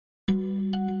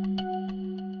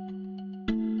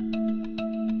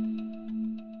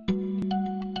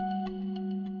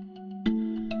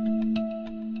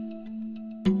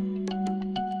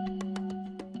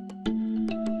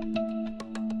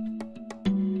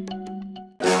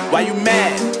Why you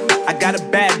mad? I got a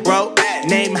bad bro.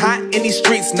 Name hot in these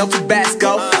streets, no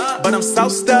Tabasco. But I'm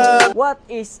so stuck. What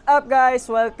is up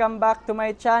guys? Welcome back to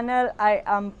my channel. I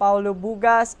am Paulo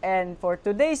Bugas and for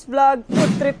today's vlog,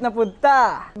 food trip na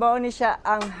punta. Baon ni siya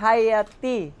ang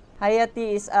Hayaattea.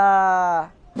 Hayaattea is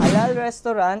a halal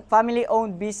restaurant,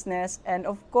 family-owned business, and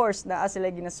of course, naa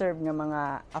sila gina-serve nga mga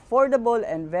affordable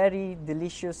and very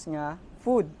delicious nga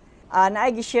food.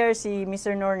 Naigi-share si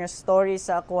Mr. Nor nga story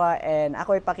sa akwa and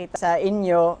ako ipakita sa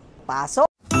inyo. Pasok!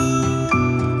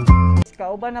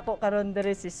 Kauban ako karon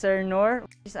diri si Sir Nor,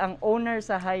 is ang owner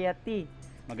sa Hayaattea.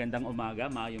 Magandang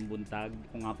umaga, maayong buntag.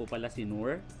 Kung nga po pala si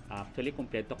Nur, actually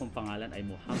kumpleto kong pangalan ay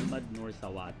Muhammad Nur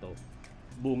Sawato.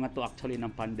 Bunga to actually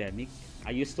ng pandemic.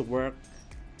 I used to work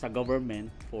sa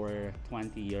government for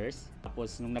 20 years.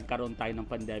 Tapos nung nagkaroon tayo ng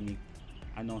pandemic,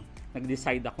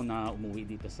 nag-decide ako na umuwi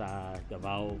dito sa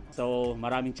Davao. So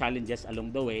maraming challenges along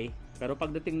the way. Pero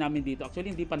pagdating namin dito,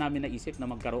 actually hindi pa namin naisip na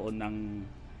magkaroon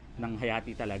ng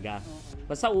Hayaattea talaga.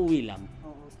 Basta uwi lang.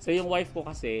 So yung wife ko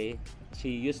kasi,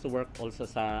 she used to work also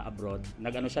sa abroad.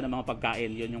 Nag-ano siya ng mga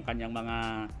pagkain, yun yung kanyang mga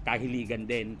kahiligan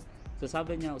din. So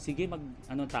sabi niya, sige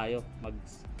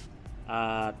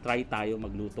try tayo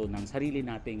magluto ng sarili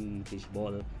nating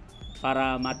fishball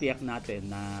para matiyak natin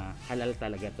na halal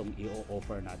talaga itong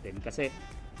i-offer natin. Kasi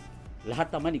lahat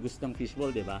naman gusto ng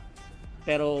fishball, di ba?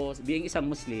 Pero being isang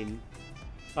Muslim,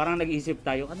 parang nag-iisip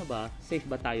tayo, safe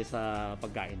ba tayo sa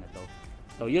pagkain na to?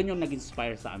 So yun yung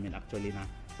nag-inspire sa amin actually na,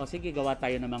 sige gawa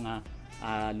tayo ng mga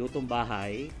lutong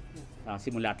bahay,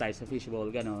 simula tayo sa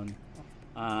fishball, ganon.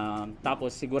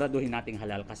 Tapos siguraduhin nating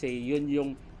halal kasi yun yung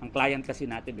ang client kasi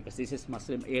natin because this is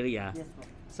Muslim area.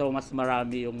 So mas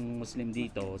marami yung Muslim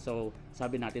dito. So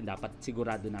sabi natin dapat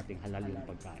sigurado nating halal yung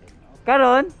pagkain.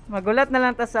 Karon, magulat na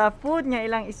lang ta sa food nga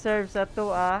ilang i-serve sa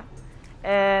tuwa.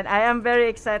 And I am very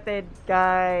excited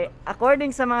kay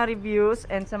according sa mga reviews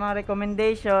and sa mga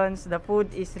recommendations, the food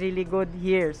is really good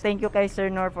here. Thank you kay Sir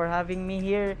Nor for having me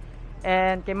here.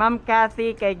 And kay Ma'am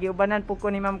Cathy, kay giubanan po ko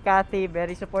ni Ma'am Cathy,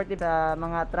 very supportive sa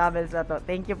mga travels na to.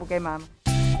 Thank you po kay Ma'am.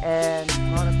 And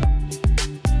more to.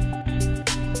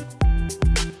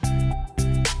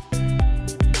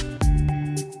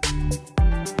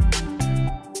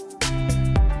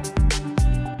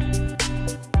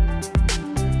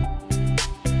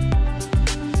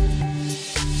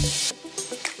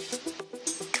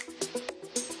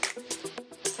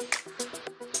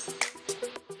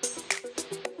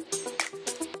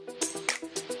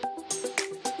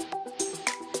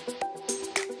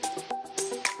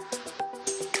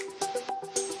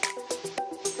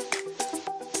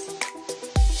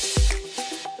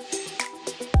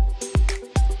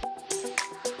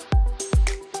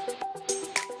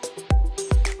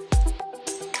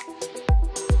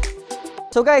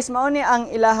 So guys, mauni ang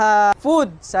ilaha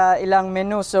food sa ilang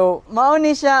menu. So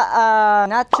mauni siya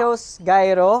nachos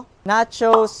gyro,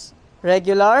 nachos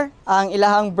regular, ang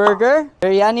ilahang burger,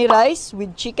 biryani rice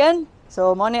with chicken.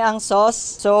 So mauni ang sauce.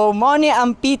 So mauni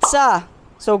ang pizza.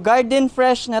 So garden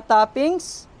fresh na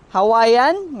toppings,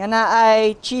 Hawaiian nga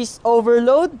naay cheese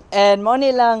overload, and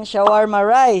mauni lang shawarma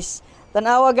rice.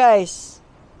 Tanawa guys,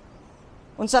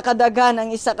 unsa kadaghan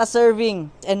ang isa ka serving,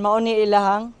 and mauni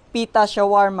ilahang pita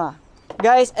shawarma.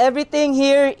 Guys, everything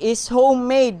here is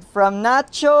homemade, from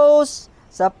nachos,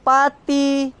 sa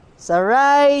patty, sa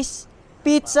rice,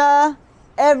 pizza,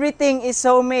 everything is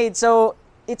homemade. So,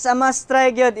 it's a must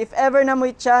try gyud. If ever na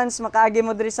mo'y chance, makaagi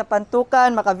mo diri sa Pantukan,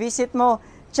 maka-visit mo,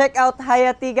 check out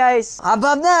Hayaattea guys.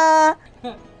 Habab na!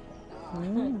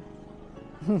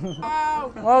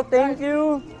 Wow, thank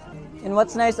you! And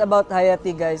what's nice about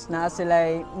Hayaattea guys, naa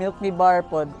sila'y milk me bar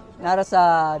pod, nara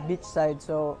sa beach side.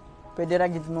 So, pwede ra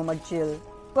gid mo mag-chill.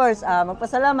 Of course,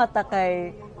 magpasalamat ta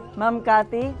kay Ma'am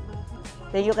Cathy.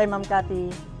 Thank you kay Ma'am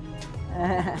Cathy.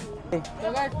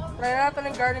 So guys, try natin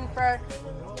ng garden fresh.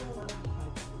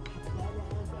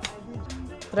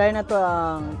 Try na to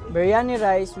ang biryani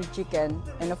rice with chicken.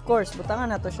 And of course, butangan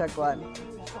na to siya kuan.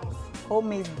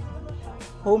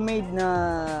 Homemade na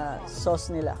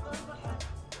sauce nila.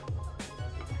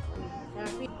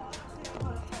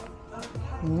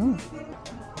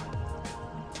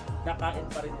 Nakain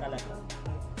pa rin talaga.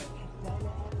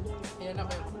 Yan na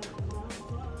kayo.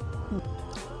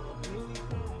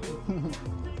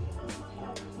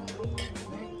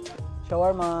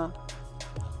 Shawarma.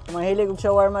 Kung mahilig og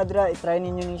shawarma dira, i-try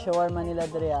ninyo ni shawarma nila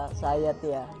dira sa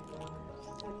Hayaattea.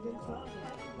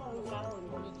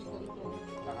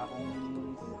 Saka kung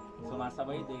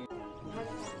sumasabay din.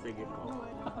 Sige po.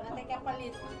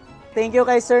 Thank you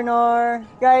kay Sir Nor.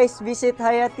 Guys, visit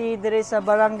Hayaattea diri sa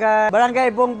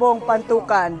Barangay Bongbong,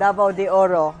 Pantukan, Davao de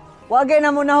Oro. Wagay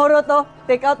na mo nahurot to.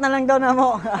 Take out na lang daw na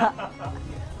mo.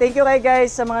 Thank you kay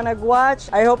guys sa mga nag-watch.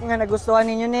 I hope nga nagustuhan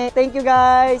ninyo ni. Thank you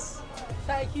guys.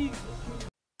 Thank you.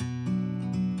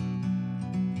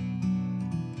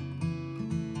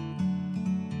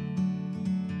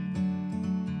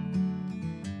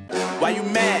 Why you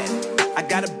mad? I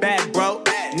got a bag, bro.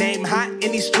 Name hot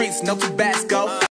in these streets, no Tabasco.